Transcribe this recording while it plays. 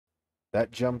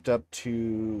That jumped up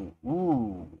to,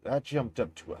 that jumped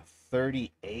up to a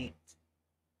 38,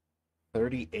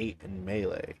 38 in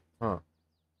melee. Huh.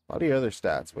 A lot of the other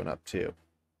stats went up too.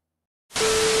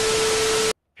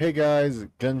 Hey guys,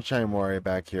 Gunshine Warrior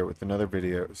back here with another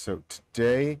video. So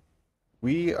today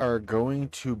we are going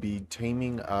to be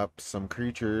taming up some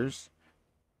creatures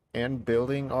and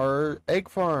building our egg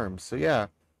farm. So yeah,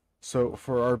 so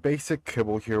for our basic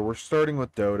kibble here, we're starting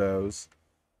with dodos.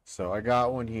 So I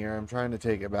got one here. I'm trying to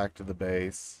take it back to the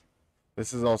base.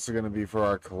 This is also going to be for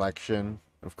our collection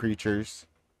of creatures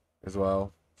as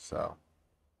well. So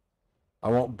I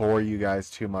won't bore you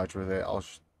guys too much with it.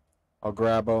 I'll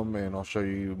grab them and I'll show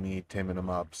you me taming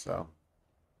them up. So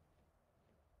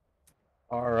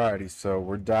alrighty, so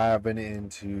we're diving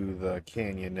into the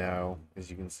canyon now, as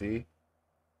you can see.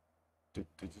 I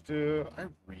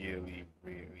really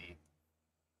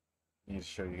need to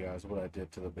show you guys what I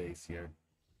did to the base here.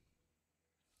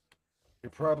 You're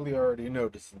probably already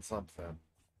noticing something.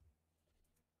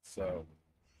 So,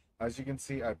 as you can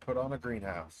see, I put on a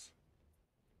greenhouse.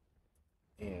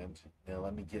 And now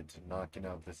let me get to knocking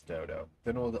out this dodo.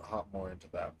 Then we'll hop more into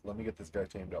that. Let me get this guy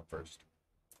tamed up first.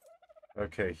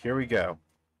 Okay, here we go.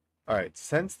 Alright,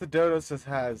 since the dodo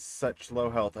has such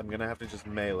low health, I'm gonna have to just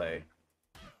melee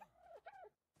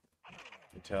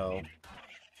until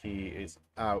he is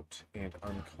out and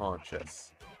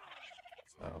unconscious.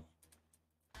 So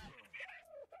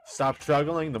stop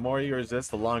struggling. The more you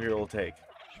resist, the longer it will take.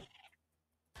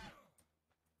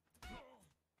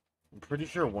 I'm pretty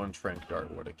sure one trank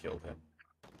dart would have killed him.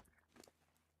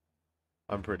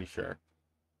 I'm pretty sure.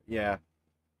 Yeah,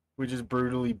 we just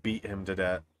brutally beat him to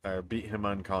death, or beat him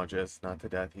unconscious. Not to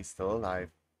death, he's still alive.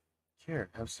 Here,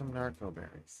 have some narco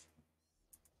berries.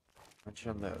 Munch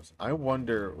on those. I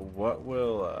wonder what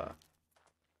will,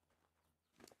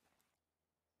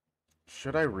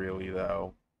 should I really,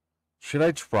 though? Should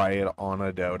I try it on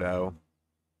a dodo?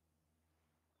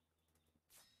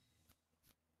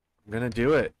 I'm gonna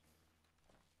do it.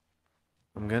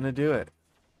 I'm gonna do it.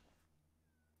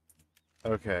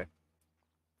 Okay.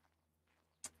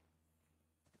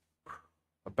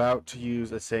 About to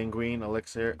use a sanguine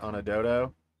elixir on a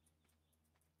dodo.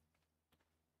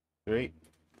 3,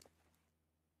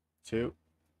 2,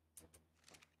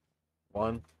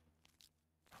 1.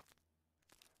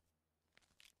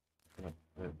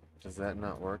 Does that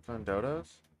not work on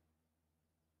dodos?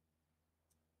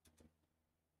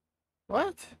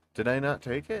 What? Did I not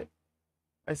take it?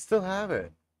 I still have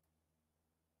it.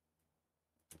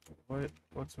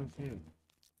 What's with you?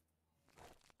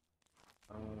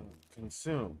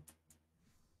 Consume.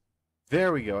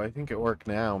 There we go. I think it worked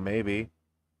now, maybe.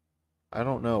 I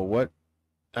don't know.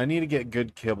 I need to get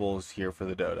good kibbles here for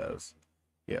the dodos.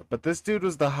 Yeah, but this dude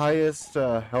was the highest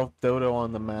health dodo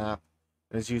on the map.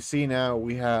 As you see now,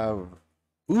 we have,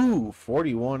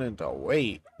 41 into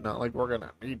weight. Not like we're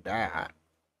gonna need that.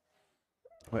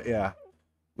 But yeah,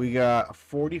 we got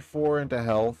 44 into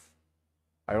health.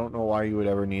 I don't know why you would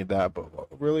ever need that, but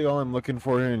really all I'm looking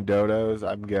for here in dodos,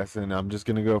 I'm guessing I'm just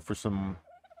gonna go for some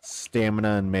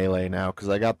stamina and melee now because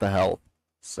I got the health.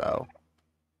 So,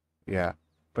 yeah.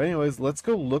 But anyways, let's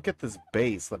go look at this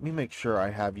base. Let me make sure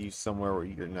I have you somewhere where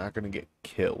you're not gonna get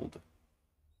killed.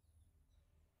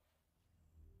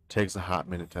 Takes a hot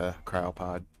minute to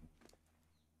cryopod.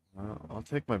 I'll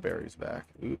take my berries back.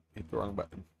 Oop, hit the wrong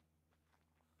button.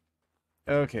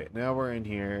 Okay, now we're in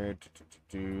here.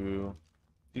 Do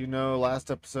you know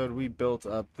last episode we built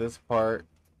up this part,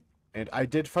 and I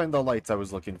did find the lights I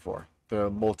was looking for. The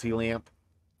multi-lamp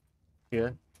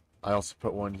here. I also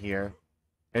put one here.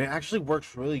 And it actually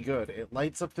works really good. It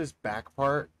lights up this back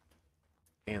part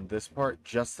and this part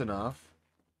just enough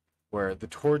where the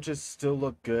torches still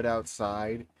look good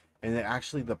outside, and then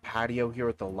actually the patio here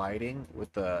with the lighting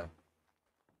with the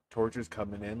torches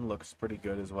coming in looks pretty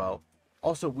good as well.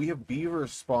 Also, we have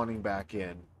beavers spawning back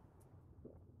in.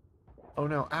 Oh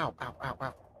no, ow, ow, ow,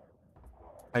 ow.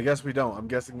 I guess we don't. I'm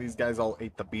guessing these guys all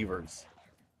ate the beavers.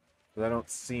 But I don't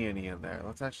see any in there.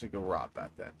 Let's actually go rob that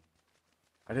then.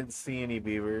 I didn't see any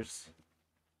beavers.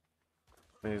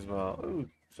 May as well. Ooh,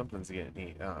 something's getting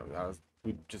eaten. Oh,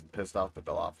 we just pissed off the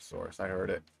Dilophosaurus. I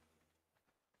heard it.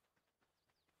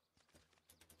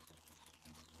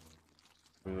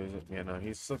 Who is it? Yeah, no,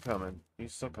 he's still coming.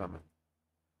 He's still coming.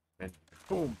 And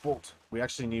boom, bolt. We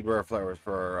actually need rare flowers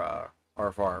for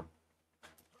our farm.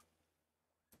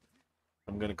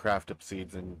 I'm gonna craft up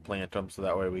seeds and plant them so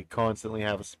that way we constantly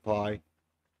have a supply.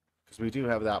 Because we do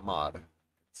have that mod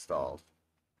installed.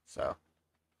 So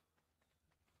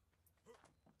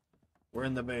we're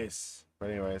in the base.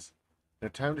 But anyways, now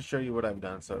time to show you what I've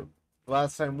done. So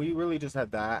last time we really just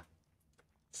had that.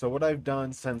 So what I've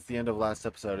done since the end of last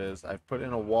episode is I've put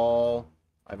in a wall,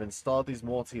 I've installed these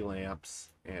multi-lamps,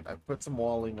 and I've put some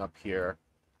walling up here.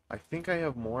 I think I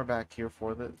have more back here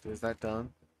for the, is that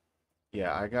done?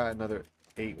 Yeah, I got another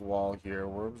 8 wall here.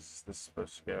 Where was this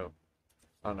supposed to go?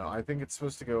 I don't know. I think it's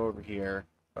supposed to go over here.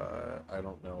 I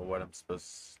don't know what I'm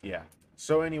supposed to, yeah.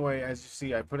 So anyway, as you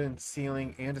see, I put in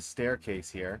ceiling and a staircase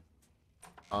here.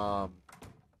 Um,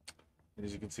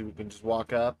 as you can see, we can just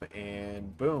walk up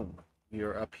and boom,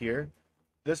 you're up here.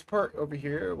 This part over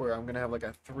here, where I'm gonna have like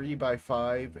a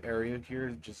 3x5 area here,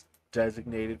 just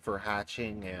designated for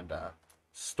hatching and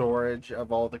storage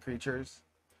of all the creatures.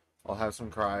 I'll have some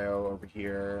cryo over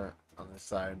here on this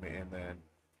side, and then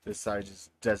this side is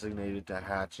designated to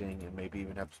hatching, and maybe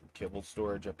even have some kibble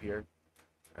storage up here,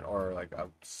 or like a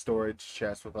storage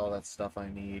chest with all that stuff I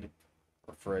need,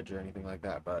 a fridge or anything like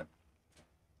that. But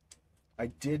I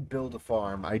did build a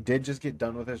farm. I did just get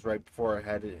done with this right before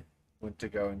went to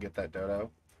go and get that dodo.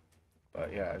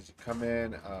 But yeah, as you come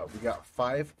in, we got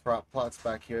 5 crop plots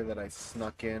back here that I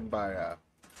snuck in by.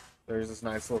 There's this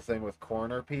nice little thing with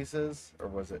corner pieces, or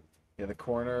was it? Yeah, the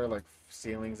corner like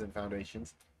ceilings and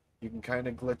foundations. You can kind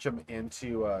of glitch them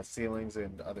into ceilings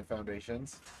and other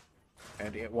foundations,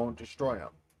 and it won't destroy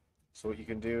them. So what you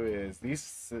can do is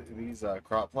these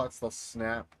crop plots, they'll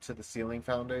snap to the ceiling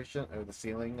foundation or the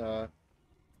ceiling the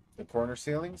corner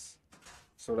ceilings.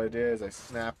 So what I did is I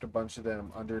snapped a bunch of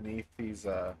them underneath these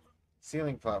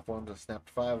ceiling platforms. I snapped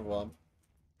 5 of them,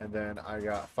 and then I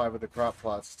got 5 of the crop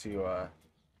plots to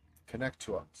connect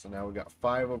to them. So now we got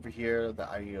 5 over here that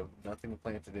I have nothing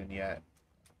planted in yet.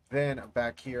 Then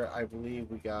back here, I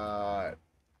believe we got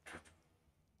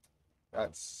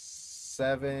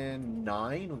 7,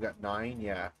 9. We got 9,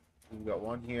 yeah. We got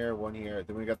one here, one here.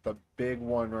 Then we got the big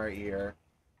one right here.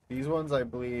 These ones I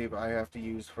believe I have to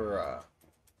use for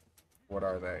what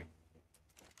are they?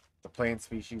 The plant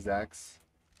species X.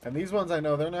 And these ones I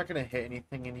know they're not going to hit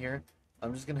anything in here.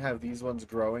 I'm just going to have these ones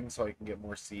growing so I can get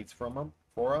more seeds from them,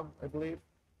 I believe.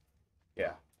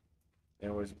 Yeah.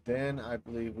 Anyways, then I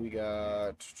believe we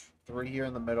got 3 here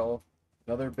in the middle,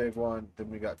 another big one,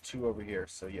 then we got 2 over here.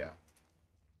 So yeah.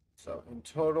 So in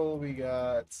total we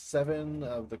got 7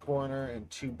 of the corner and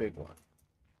 2 big ones.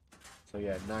 So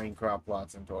yeah, 9 crop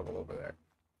plots in total over there.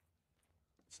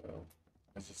 So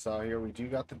as you saw here, we do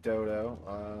got the dodo.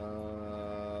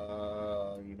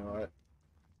 You know what?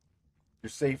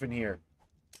 You're safe in here.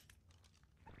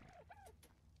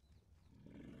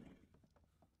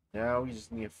 Now we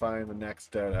just need to find the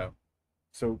next dodo.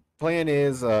 So plan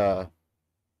is, you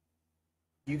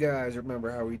guys remember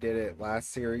how we did it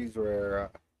last series where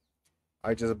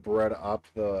I just bred up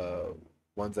the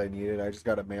ones I needed. I just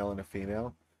got a male and a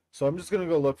female. So I'm just gonna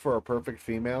go look for our perfect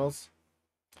females.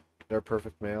 They're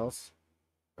perfect males.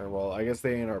 Or well, I guess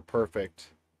they ain't our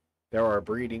perfect. They're our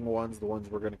breeding ones, the ones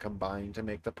we're gonna combine to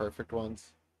make the perfect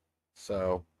ones.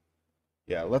 So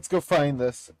yeah, let's go find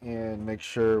this and make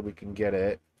sure we can get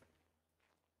it.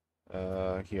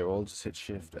 Here, we'll just hit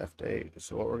Shift F8.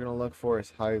 So what we're gonna look for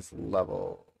is highest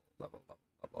level. Level.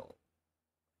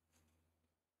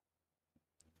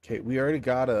 Okay, we already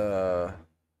got a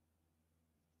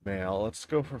male. Let's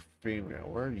go for female.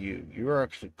 Where are you? You are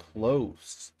actually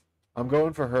close. I'm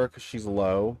going for her because she's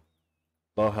low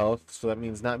health, so that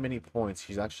means not many points.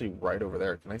 She's actually right over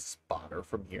there. Can I spot her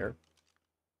from here?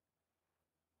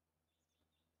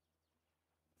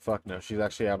 Fuck no, she's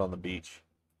actually out on the beach.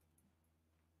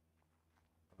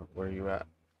 Where are you at?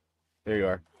 There you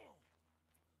are.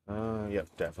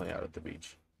 Yep, definitely out at the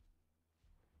beach.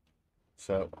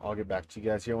 So I'll get back to you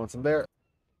guys here once I'm there.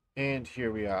 And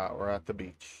here we are. We're at the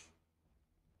beach.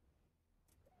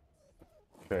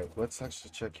 Okay, let's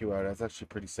actually check you out. That's actually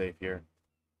pretty safe here.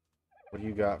 What do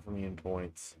you got for me in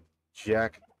points?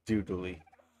 Jack Doodley.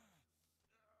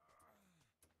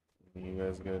 You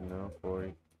guys good? No,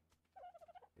 40.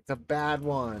 It's a bad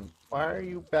one. Why are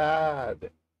you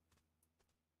bad?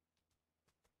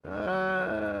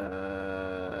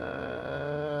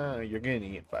 You're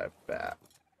getting eaten by a bat.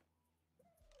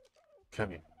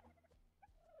 Come here.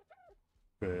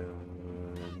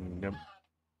 Nope.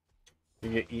 You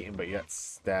get eaten, but you get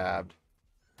stabbed.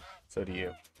 So do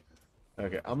you.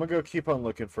 Okay, I'm gonna go keep on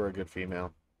looking for a good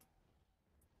female.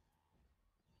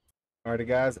 Alrighty,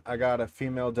 guys, I got a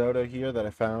female dodo here that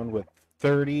I found with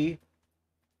 30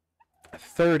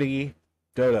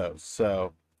 dodos.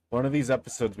 So one of these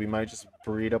episodes, we might just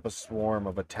breed up a swarm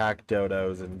of attack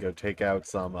dodos and go take out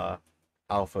some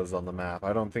alphas on the map.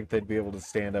 I don't think they'd be able to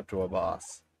stand up to a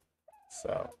boss.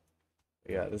 So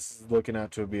yeah, this is looking out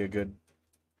to be a good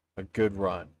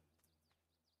run.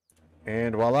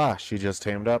 And voila, she just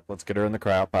tamed up. Let's get her in the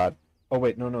cryo pod. Oh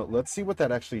wait, no, no. Let's see what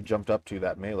that actually jumped up to,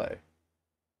 that melee.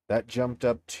 That jumped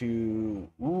up to,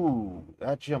 ooh,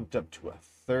 that jumped up to a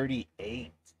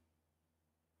 38.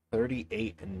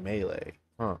 38 in melee.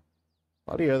 Huh.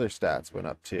 A lot of your other stats went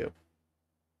up too.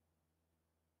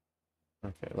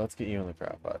 Okay, let's get you in the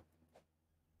crab hut.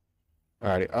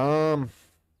 Alrighty,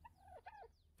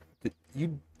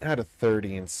 you had a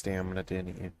 30 in stamina,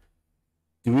 didn't you?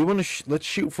 Do we want to, let's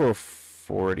shoot for a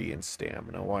 40 in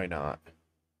stamina, why not?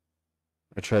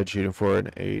 I tried shooting for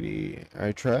an 80.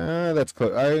 I try, that's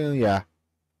close, yeah.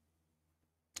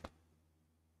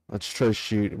 Let's try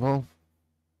shoot, well,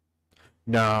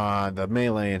 nah, the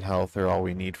melee and health are all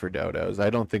we need for dodos. I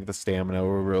don't think the stamina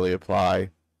will really apply.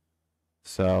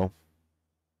 So,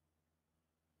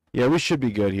 yeah, we should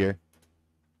be good here.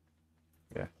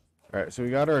 Yeah. Alright, so we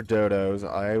got our dodos.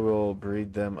 I will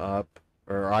breed them up,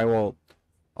 or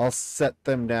I'll set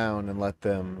them down and let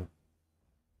them,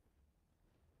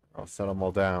 I'll set them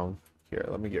all down. Here,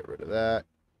 let me get rid of that.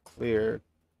 Clear.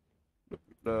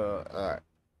 Alright.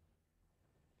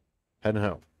 Heading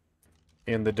home.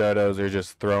 And the dodos are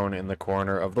just thrown in the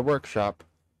corner of the workshop.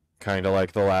 Kind of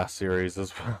like the last series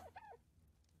as well.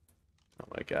 Oh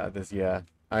my god, yeah.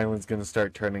 Island's gonna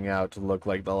start turning out to look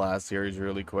like the last series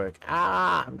really quick.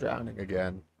 Ah, I'm drowning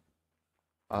again.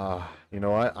 You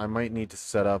know what? I might need to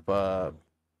set up a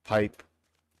pipe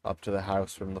up to the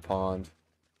house from the pond.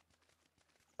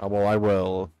 Well, I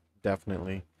will,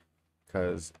 definitely.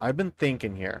 Because I've been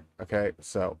thinking here, okay?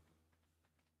 So,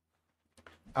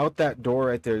 out that door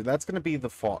right there, that's gonna be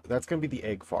the that's gonna be the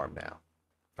egg farm now.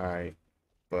 Alright.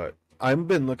 But I've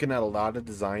been looking at a lot of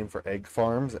design for egg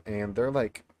farms, and they're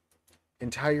like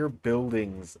entire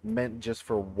buildings meant just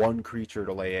for one creature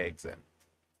to lay eggs in.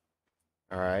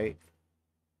 Alright?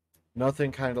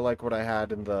 Nothing kind of like what I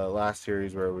had in the last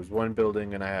series where it was one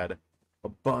building and I had a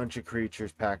bunch of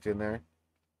creatures packed in there.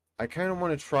 I kind of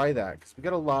want to try that because we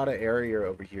got a lot of area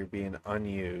over here being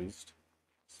unused.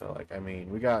 So like, I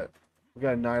mean, we got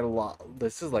a nice lot.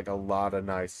 This is like a lot of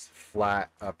nice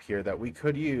flat up here that we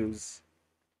could use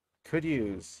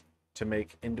to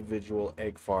make individual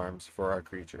egg farms for our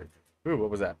creature. Ooh, what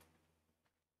was that?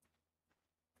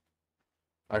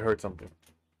 I heard something.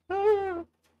 Ah!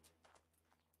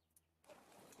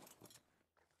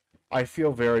 I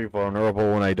feel very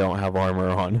vulnerable when I don't have armor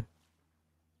on.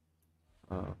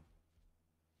 Uh,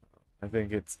 I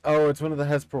think it's one of the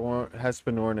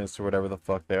Hespinornis or whatever the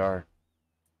fuck they are.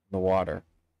 In the water.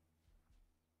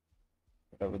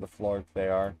 Whatever the flork they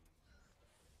are.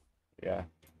 Yeah.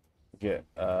 Get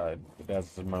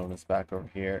Desdemona's back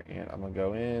over here, and I'm gonna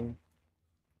go in.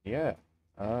 Yeah.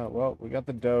 Well, we got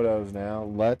the dodos now.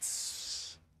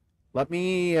 Let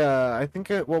me I think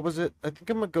what was it? I think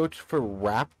I'm gonna go for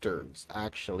raptors,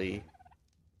 actually.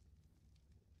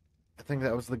 I think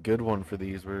that was the good one for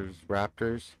these was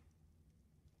raptors.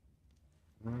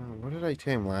 What did I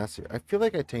tame last year? I feel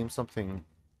like I tamed something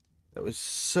that was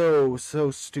so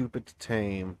stupid to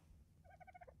tame,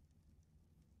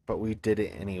 but we did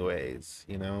it anyways,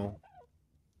 you know?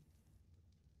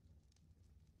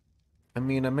 I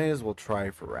mean, I may as well try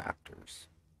for raptors.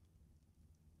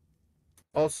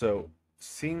 Also,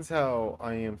 seeing how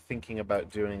I am thinking about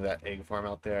doing that egg farm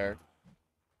out there,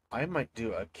 I might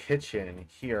do a kitchen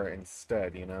here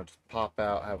instead, you know, just pop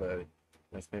out, have a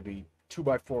nice maybe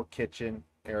 2x4 kitchen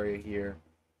area here,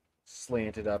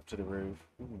 slanted up to the roof.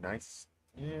 Ooh, nice.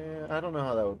 Yeah, I don't know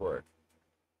how that would work.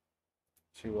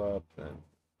 Two up and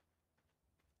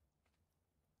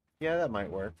yeah, that might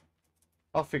work.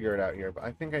 I'll figure it out here, but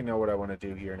I think I know what I want to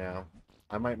do here now.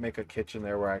 I might make a kitchen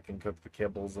there where I can cook the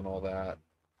kibbles and all that.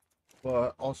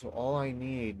 But also, all I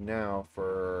need now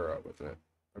for, what's it,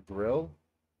 a grill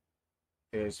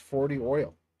is 40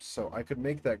 oil. So I could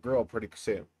make that grill pretty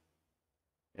soon.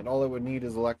 And all it would need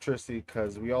is electricity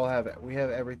because we have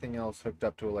everything else hooked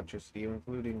up to electricity,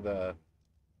 including the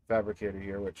fabricator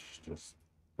here, which just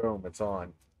boom, it's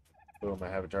on. Boom, I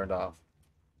have it turned off.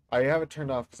 I have it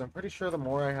turned off because I'm pretty sure the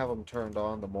more I have them turned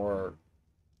on, the more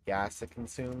gas it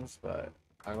consumes, but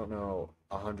I don't know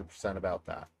 100% about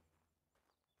that.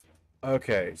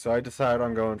 Okay, so I decided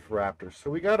on going for raptors. So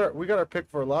we got our pick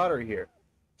for lottery here.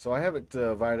 So I have it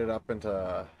divided up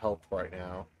into health right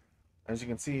now. As you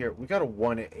can see here, we got a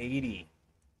 180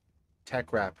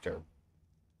 tech raptor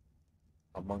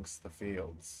amongst the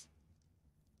fields.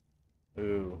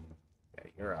 Ooh, yeah,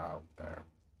 you're out there.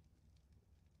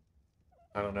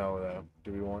 I don't know though.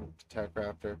 Do we want tech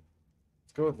raptor?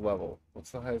 Let's go with level.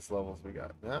 What's the highest levels we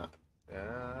got? Nah.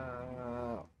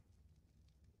 Yeah.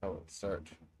 Oh,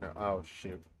 search. No. Oh,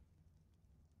 shoot.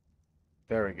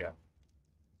 There we go.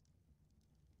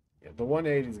 Yeah, the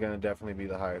 180 is going to definitely be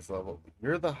the highest level.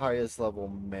 You're the highest level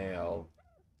male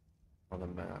on the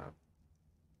map.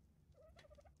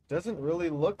 Doesn't really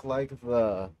look like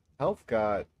the health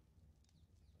got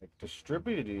like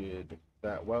distributed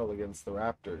that well against the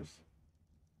Raptors.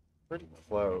 Pretty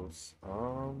close.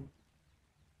 I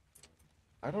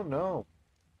don't know.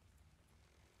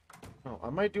 Oh, I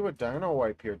might do a dino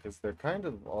wipe here because they're kind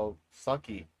of all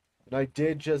sucky. And I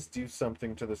did just do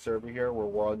something to the server here where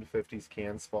 150s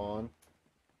can spawn.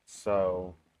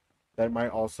 So that might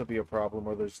also be a problem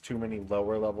where there's too many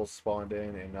lower levels spawned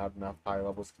in and not enough high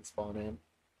levels can spawn in.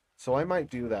 So I might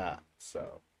do that.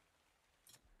 So,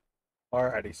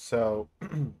 alrighty. So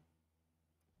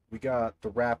we got the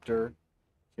Raptor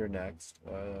here next.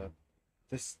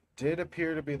 This did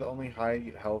appear to be the only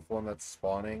high health one that's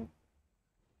spawning.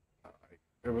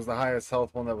 It was the highest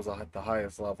health one that was at the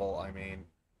highest level. I mean,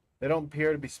 they don't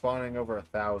appear to be spawning over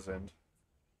 1,000.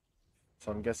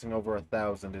 So I'm guessing over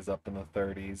 1,000 is up in the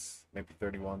 30s, maybe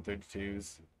 31,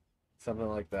 32s, something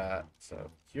like that.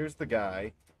 So here's the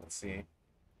guy. Let's see.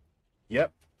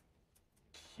 Yep,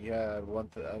 he had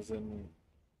 1,000.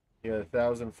 He had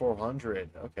 1,400.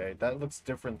 Okay, that looks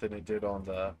different than it did on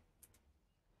the.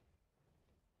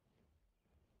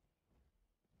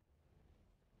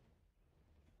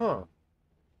 Huh.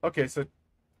 Okay, so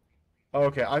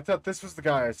okay, I thought this was the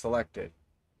guy I selected.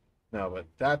 No, but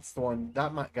that's the one.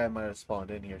 That guy might have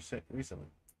spawned in here recently.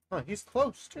 Huh, he's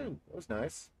close too. That was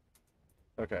nice.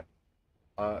 Okay.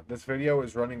 This video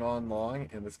is running on long,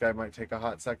 and this guy might take a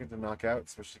hot second to knock out,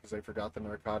 especially because I forgot the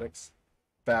narcotics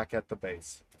back at the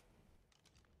base.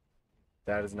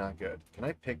 That is not good. Can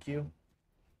I pick you?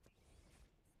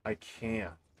 I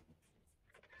can't.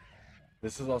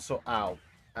 This is also ow,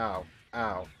 ow,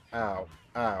 ow, ow,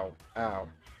 ow, ow.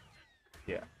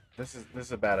 Yeah, this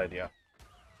is a bad idea.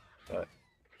 But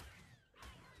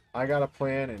I got a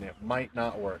plan, and it might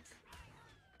not work.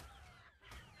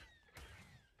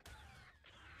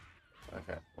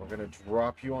 Okay, we're gonna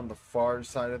drop you on the far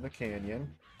side of the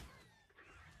canyon.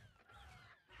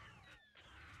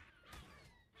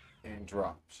 And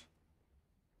dropped.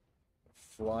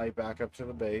 Fly back up to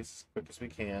the base as quick as we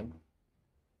can.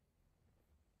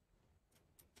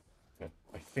 Okay,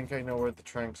 I think I know where the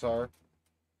tranks are.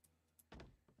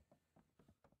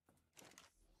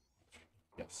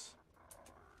 Yes.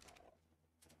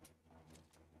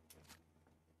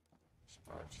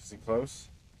 Alright, is he close?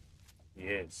 He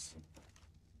is.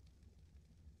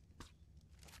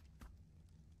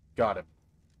 Got him.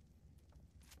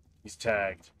 He's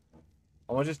tagged.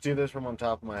 I want to just do this from on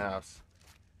top of my house.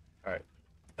 Alright.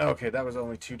 Okay, that was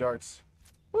only 2 darts.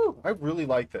 Woo! I really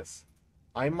like this.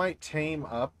 I might tame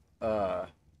up,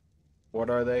 what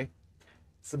are they?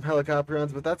 Some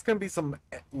helicopterons, but that's going to be some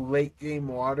late game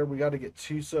water. We got to get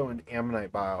Tuso and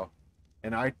Ammonite Bile.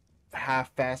 And I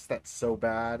half-assed that so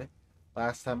bad.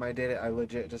 Last time I did it, I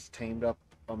legit just tamed up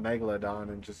a Megalodon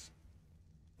and just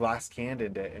glass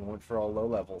cannoned it and went for all low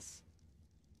levels.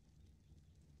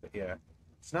 But yeah,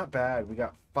 it's not bad. We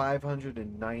got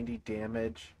 590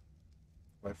 damage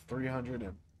with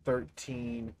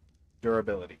 313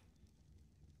 durability.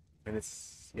 And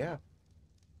it's, yeah,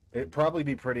 it'd probably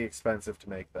be pretty expensive to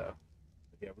make though.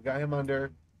 But yeah, we got him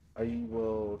under. I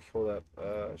will hold up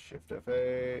Shift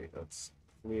FA. Let's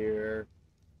clear.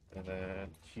 And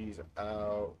then he's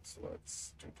out. So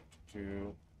let's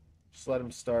just let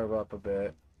him starve up a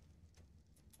bit.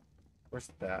 Where's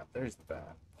the bat? There's the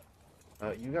bat.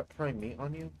 You got prime meat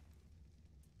on you?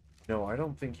 No, I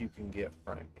don't think you can get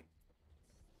prime meat.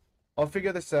 I'll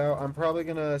figure this out. I'm probably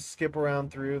gonna skip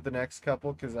around through the next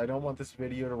couple because I don't want this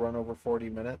video to run over 40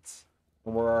 minutes.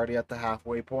 And we're already at the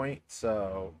halfway point,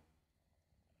 so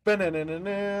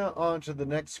on to the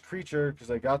next creature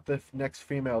because I got the next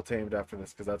female tamed after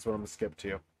this because that's what I'm gonna skip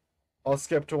to. I'll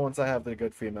skip to once I have the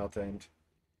good female tamed.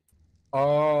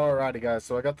 Alrighty guys,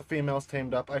 so I got the females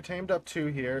tamed up. I tamed up 2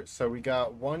 here, so we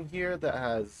got one here that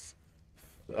has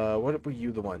what were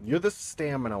you the one? You're the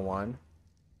stamina one.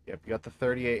 Yep, you got the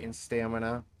 38 in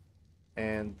stamina.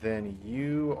 And then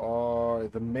you are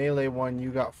the melee one,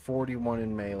 you got 41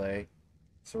 in melee.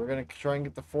 So we're gonna try and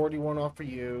get the 41 off of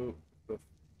you, the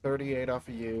 38 off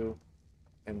of you,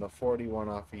 and the 41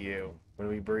 off of you when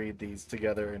we breed these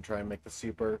together and try and make the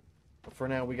super. But for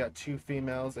now, we got 2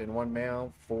 females and 1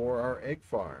 male for our egg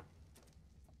farm.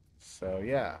 So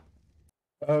yeah.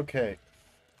 Okay.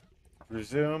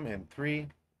 Resume in 3,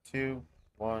 2,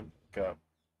 1, go.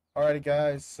 Alrighty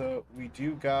guys, so we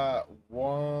do got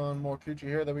one more creature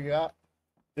here that we got.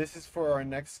 This is for our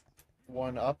next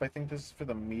one up. I think this is for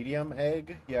the medium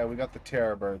egg. Yeah, we got the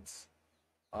terror birds.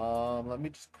 Let me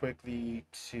just quickly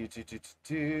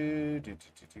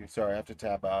sorry, I have to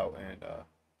tab out and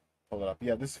pull it up.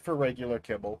 Yeah, this is for regular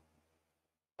kibble.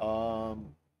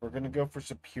 We're gonna go for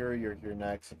superior here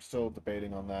next. I'm still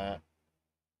debating on that.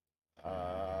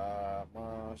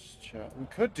 Moss chop. We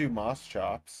could do moss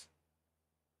chops.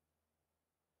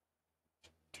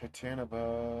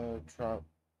 Titanaba trop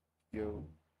yo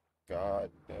god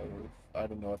no. I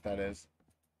don't know what that is.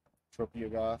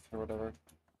 Tropiogoth or whatever.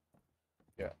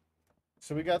 Yeah.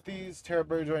 So we got these terror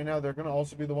birds right now. They're gonna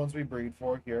also be the ones we breed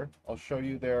for here. I'll show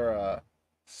you their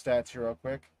stats here real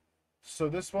quick. So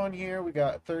this one here, we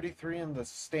got 33 in the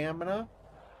stamina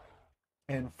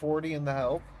and 40 in the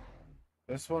health.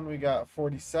 This one we got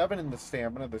 47 in the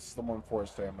stamina. This is the one for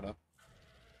stamina.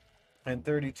 And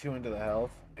 32 into the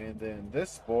health. And then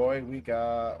this boy, we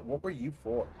got. What were you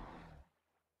for?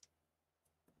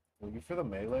 Were you for the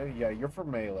melee? Yeah, you're for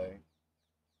melee.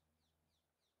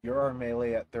 You're our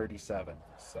melee at 37.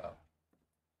 So,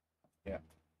 yeah.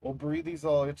 We'll breed these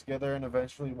all together and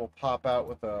eventually we'll pop out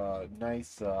with a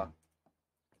nice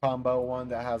combo one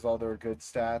that has all their good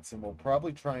stats. And we'll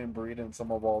probably try and breed in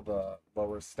some of all the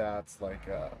lower stats. Like,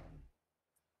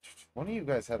 one of you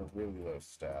guys had a really low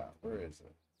stat. Where is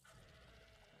it?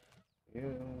 Yeah,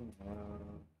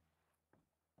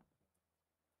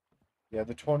 yeah,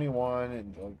 the 21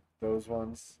 and like, those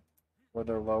ones where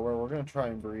they're lower, we're gonna try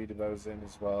and breed those in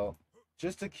as well,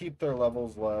 just to keep their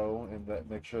levels low and that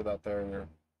make sure that they're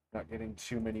not getting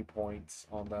too many points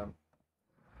on them.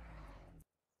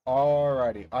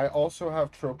 Alrighty, I also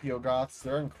have Tropiogoths.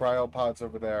 They're in cryopods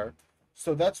over there.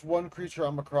 So that's one creature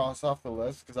I'm gonna cross off the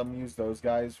list because I'm gonna use those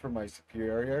guys for my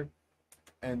superior.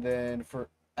 And then for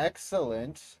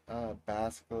excellent,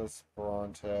 Basilisk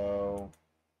Bronto.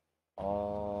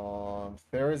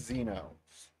 Therazinos.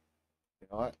 You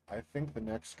know what? I think the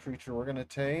next creature we're gonna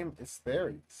tame is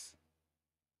Theres.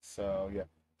 So yeah.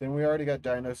 Then we already got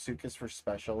Dinosuchus for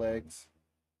special eggs.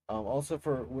 Also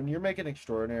for when you're making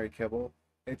extraordinary kibble,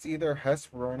 it's either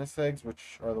Hesperornis eggs,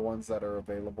 which are the ones that are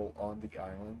available on the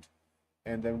island,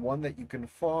 and then one that you can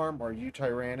farm are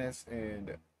Utyrannus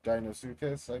and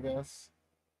Dinosuchus, I guess.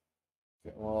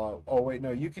 Well, oh wait,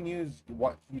 no, you can use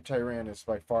what Utyrannus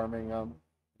by farming them,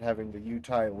 having the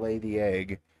Uti lay the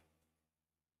egg.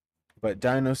 But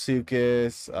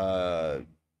Dinosuchus,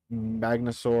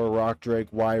 Magnosaur, Rock Drake,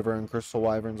 Wyvern, Crystal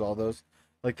Wyverns, all those.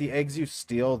 Like the eggs you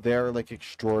steal, they're like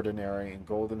extraordinary and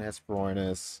Golden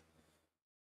Hesperornis.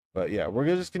 But yeah, we're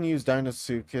just gonna use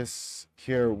Dinosuchus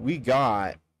here. We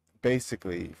got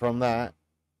basically from that.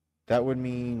 That would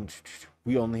mean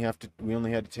we only had to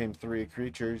tame three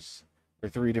creatures or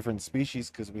three different species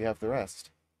because we have the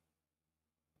rest.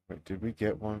 Wait, did we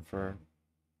get one for?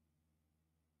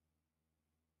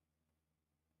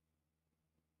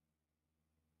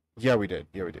 Yeah, we did.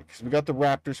 Yeah, we did. Because we got the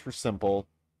Raptors for simple,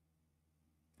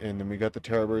 and then we got the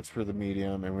Terrorbirds for the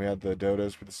medium, and we had the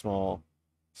Dodos for the small.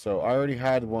 So I already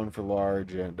had one for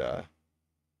large and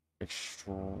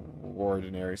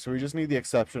extraordinary. So we just need the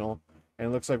exceptional, and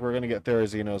it looks like we're gonna get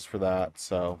Therazinos for that.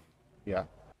 So yeah.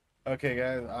 Okay,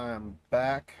 guys, I'm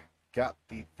back. Got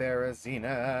the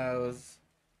Therazinos.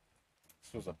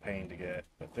 This was a pain to get,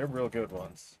 but they're real good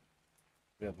ones.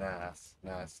 Real nice,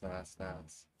 nice, nice,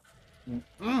 nice.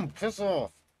 Piss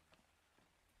off.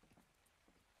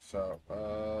 So,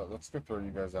 let's go throw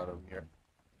you guys out over here.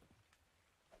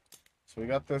 So we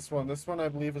got this one. This one, I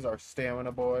believe, is our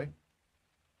stamina boy.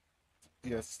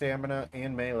 Yeah, stamina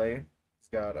and melee. It's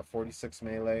got a 46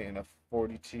 melee and a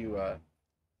 42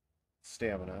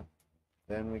 stamina.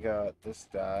 Then we got this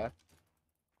guy.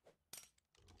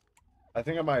 I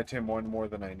think I might have one more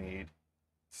than I need.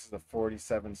 This is the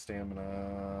 47 stamina.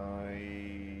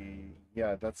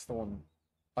 Yeah, that's the one.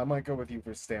 I might go with you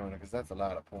for stamina because that's a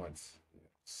lot of points.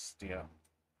 Yeah.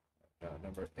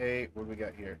 Number 8. What do we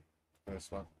got here?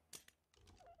 This one.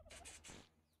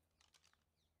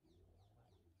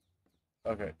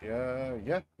 Okay,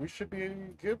 yeah, we should be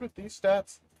good with these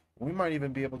stats. We might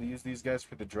even be able to use these guys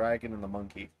for the dragon and the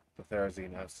monkey, the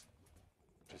Therazinos.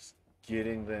 Just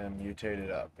getting them mutated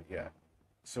up, but yeah.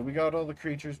 So we got all the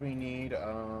creatures we need.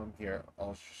 Here,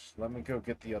 let me go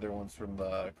get the other ones from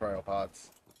the cryopods.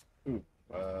 Ooh,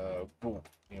 boom,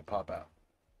 you pop out.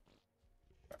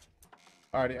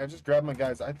 Alrighty, I just grabbed my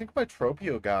guys. I think my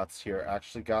Tropiogoths here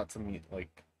actually got some,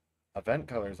 like, event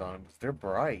colors on them, because they're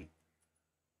bright.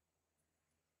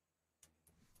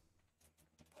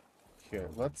 Here,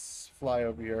 let's fly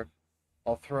over here.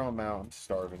 I'll throw them out. I'm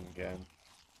starving again.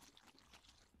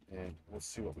 And we'll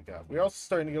see what we got. We're also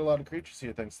starting to get a lot of creatures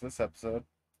here thanks to this episode.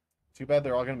 Too bad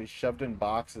they're all going to be shoved in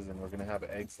boxes and we're going to have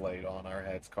eggs laid on our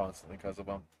heads constantly because of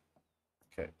them.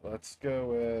 Okay, let's go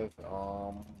with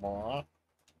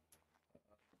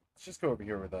let's just go over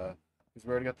here with because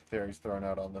we already got the fairies thrown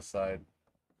out on this side.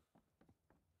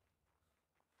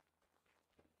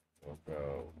 We'll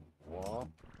go womp.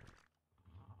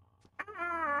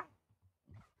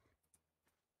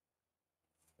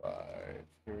 5.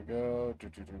 Here we go.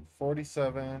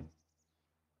 47.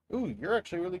 Ooh, you're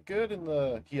actually really good in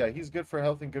the. Yeah, he's good for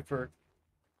health and good for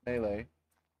melee.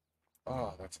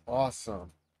 Oh, that's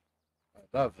awesome.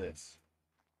 I love this.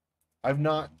 I've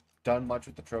not done much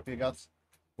with the trophy guts.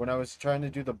 When I was trying to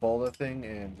do the bola thing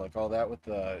and like all that with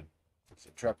the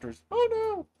traptors. Oh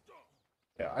no!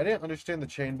 Yeah, I didn't understand the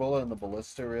chain bola and the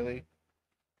ballista really.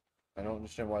 I don't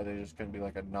understand why they just couldn't be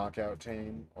like a knockout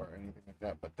tame or anything like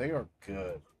that, but they are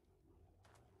good.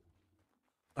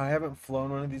 I haven't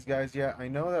flown one of these guys yet. I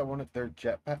know that one of their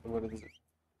jetpack. What is it?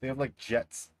 They have like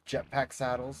jetpack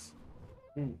saddles.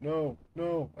 Ooh, no,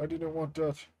 no, I didn't want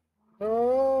that.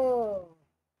 No.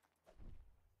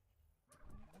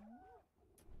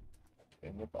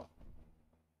 In the ball.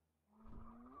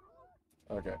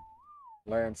 Okay,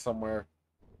 land somewhere.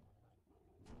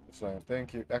 Just land.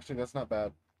 Thank you. Actually, that's not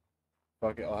bad.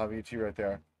 Fuck it, I'll have you two right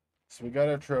there. So we got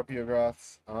our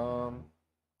Tropiographs. Look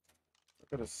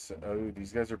at us. Oh,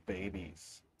 these guys are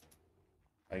babies.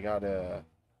 I gotta.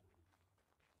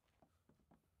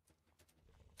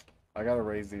 I gotta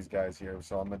raise these guys here,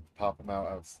 so I'm gonna pop them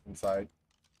out inside.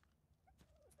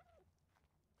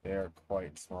 They are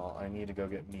quite small. I need to go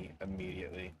get meat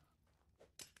immediately.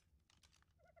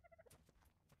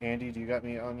 Andy, do you got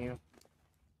meat on you?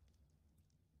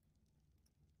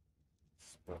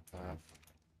 Split that.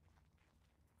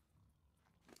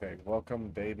 Okay, welcome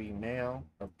baby male,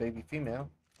 or baby female.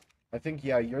 I think,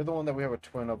 yeah, you're the one that we have a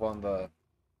twin of on the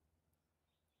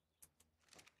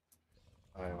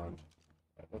island.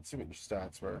 Right, let's see what your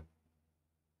stats were.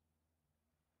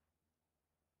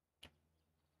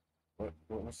 What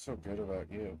was so good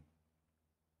about you?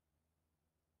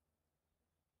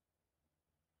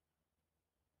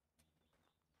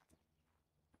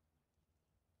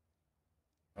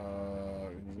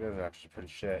 You guys are actually pretty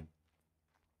shit.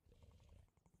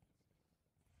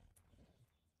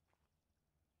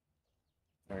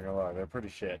 I'm not gonna lie, they're pretty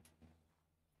shit.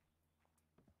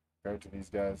 Compared to these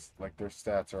guys, like their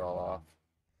stats are all off.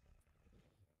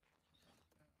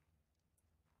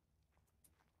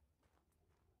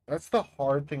 That's the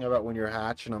hard thing about when you're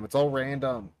hatching them. It's all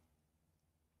random.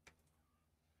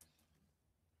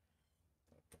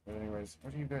 But anyways,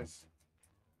 what do you guys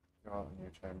got on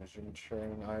your time? Is your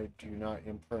ensuring I do not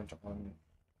imprint on you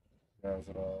guys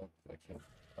at all? I can't.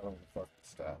 I don't fuck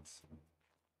the stats.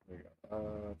 There we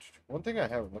go. One thing I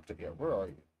haven't looked at yet. Where are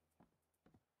you?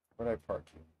 Where did I park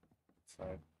you?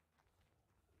 Side.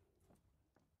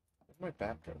 Where'd my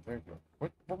back go? There you go.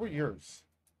 What were yours?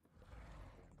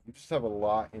 You just have a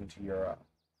lot into your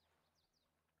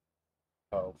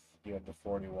health. You had the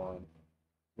 41.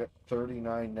 You got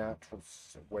 39 natural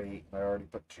weight. I already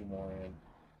put 2 more in.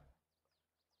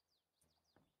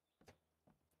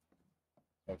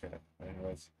 Okay,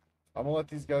 anyways. I'm gonna let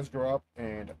these guys grow up,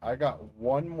 and I got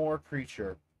one more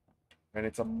creature, and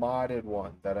it's a modded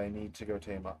one that I need to go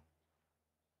tame up.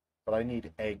 But I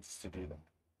need eggs to do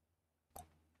that.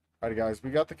 Alright guys,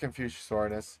 we got the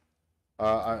Confuciusaurus.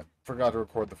 I forgot to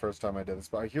record the first time I did this,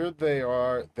 but here they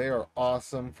are. They are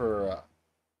awesome for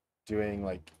doing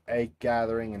like egg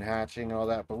gathering and hatching and all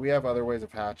that, but we have other ways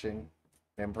of hatching,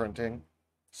 imprinting.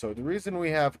 So the reason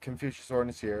we have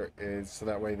Confuciusaurus here is so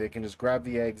that way they can just grab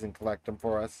the eggs and collect them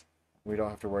for us. We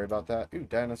don't have to worry about that. Ooh,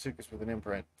 Dinosuchus with an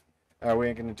imprint. We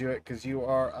ain't gonna do it because you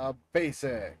are a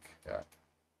basic. Yeah.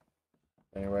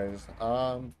 Anyways,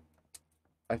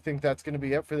 I think that's gonna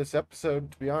be it for this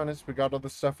episode. To be honest, we got all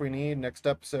the stuff we need. Next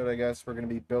episode, I guess we're gonna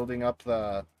be building up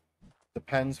the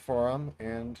pens for them,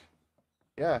 and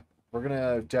yeah, we're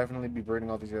gonna definitely be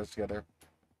breeding all these guys together.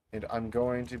 And I'm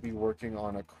going to be working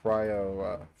on a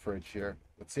cryo fridge here.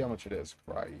 Let's see how much it is.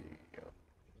 Cryo.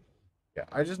 Yeah,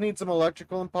 I just need some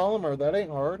electrical and polymer. That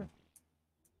ain't hard.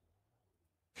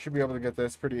 Should be able to get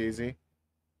this pretty easy.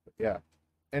 But yeah.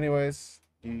 Anyways,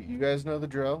 you guys know the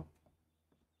drill.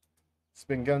 It's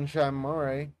been Gunshine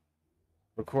Moray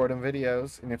recording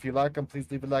videos. And if you like them,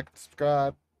 please leave a like and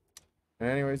subscribe. And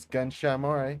anyways, Gunshine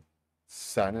Moray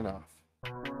signing off.